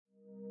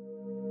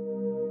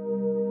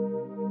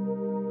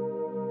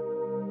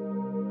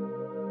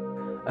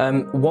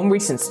One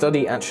recent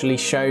study actually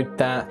showed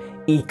that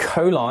E.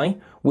 coli,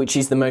 which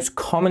is the most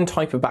common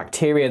type of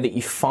bacteria that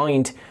you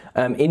find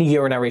in a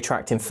urinary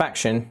tract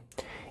infection,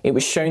 it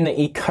was shown that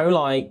E.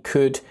 coli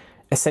could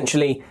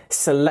essentially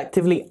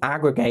selectively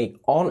aggregate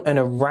on and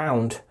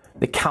around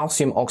the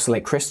calcium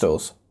oxalate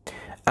crystals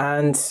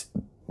and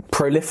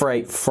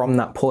proliferate from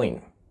that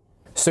point.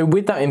 So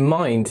with that in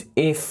mind,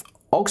 if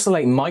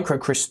oxalate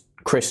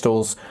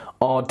microcrystals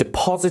are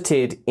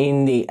deposited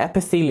in the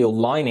epithelial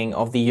lining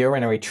of the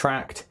urinary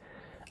tract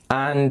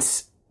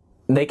and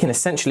they can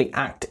essentially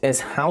act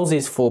as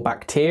houses for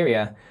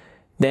bacteria,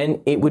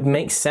 then it would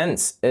make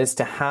sense as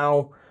to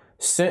how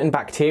certain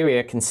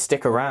bacteria can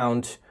stick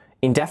around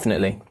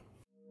indefinitely.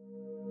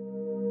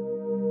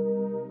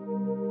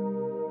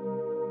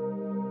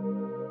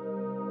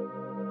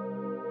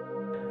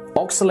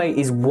 Oxalate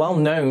is well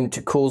known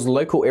to cause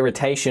local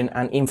irritation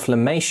and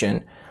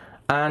inflammation,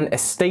 and a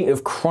state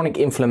of chronic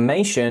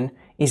inflammation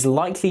is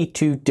likely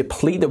to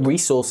deplete the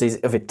resources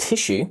of a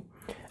tissue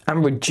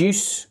and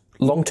reduce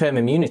long-term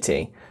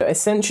immunity.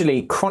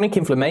 Essentially, chronic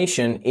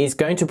inflammation is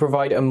going to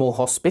provide a more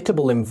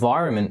hospitable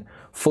environment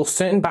for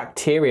certain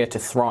bacteria to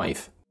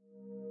thrive.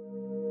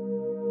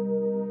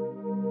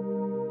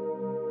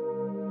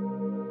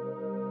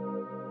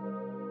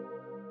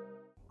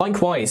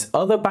 Likewise,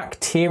 other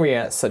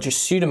bacteria such as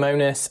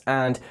Pseudomonas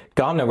and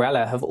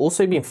Gardnerella have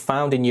also been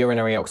found in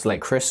urinary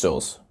oxalate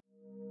crystals.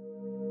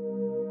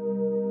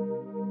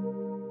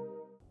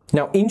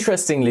 Now,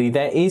 interestingly,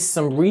 there is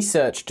some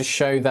research to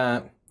show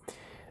that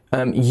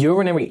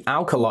urinary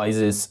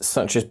alkalizers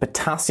such as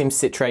potassium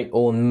citrate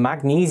or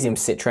magnesium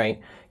citrate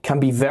can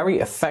be very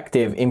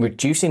effective in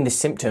reducing the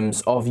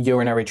symptoms of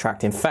urinary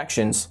tract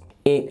infections.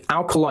 It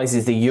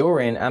alkalizes the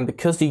urine, and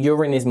because the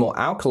urine is more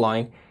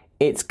alkaline,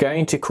 it's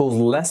going to cause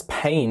less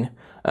pain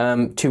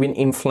to an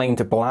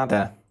inflamed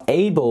bladder,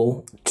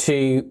 able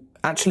to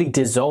actually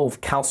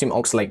dissolve calcium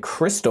oxalate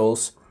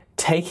crystals,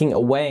 taking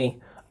away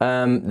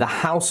the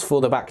house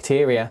for the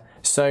bacteria.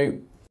 So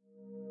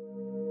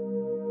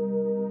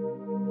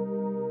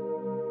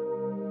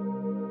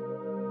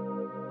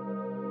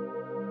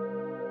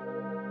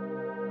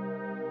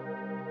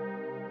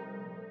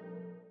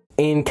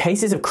in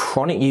cases of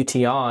chronic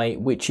UTI,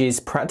 which is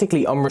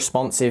practically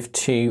unresponsive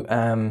to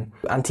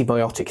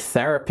antibiotic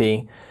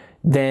therapy,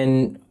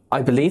 then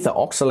I believe that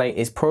oxalate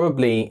is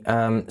probably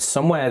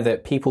somewhere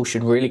that people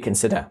should really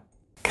consider.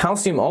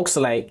 Calcium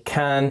oxalate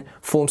can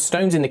form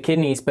stones in the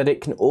kidneys, but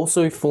it can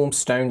also form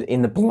stones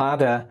in the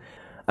bladder.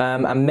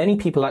 And many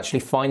people actually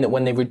find that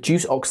when they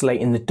reduce oxalate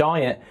in the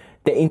diet,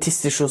 their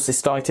interstitial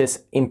cystitis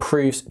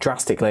improves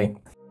drastically.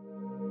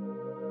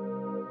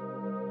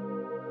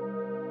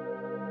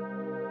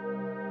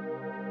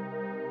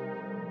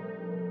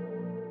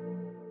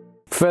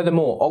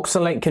 Furthermore,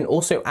 oxalate can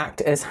also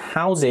act as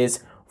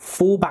houses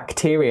for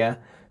bacteria,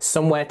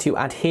 somewhere to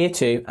adhere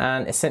to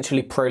and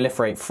essentially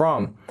proliferate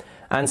from.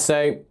 And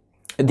so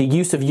the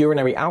use of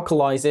urinary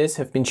alkalizers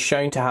have been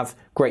shown to have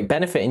great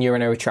benefit in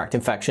urinary tract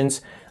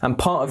infections, and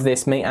part of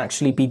this may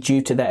actually be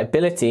due to their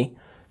ability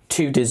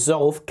to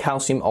dissolve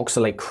calcium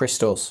oxalate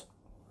crystals.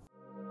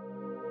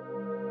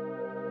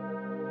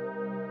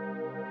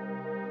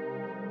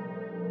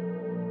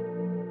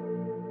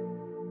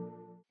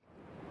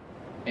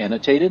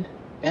 Annotated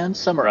and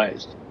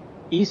summarized,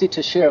 easy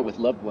to share with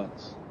loved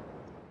ones.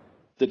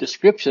 The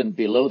description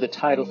below the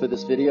title for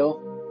this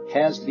video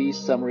has these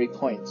summary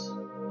points.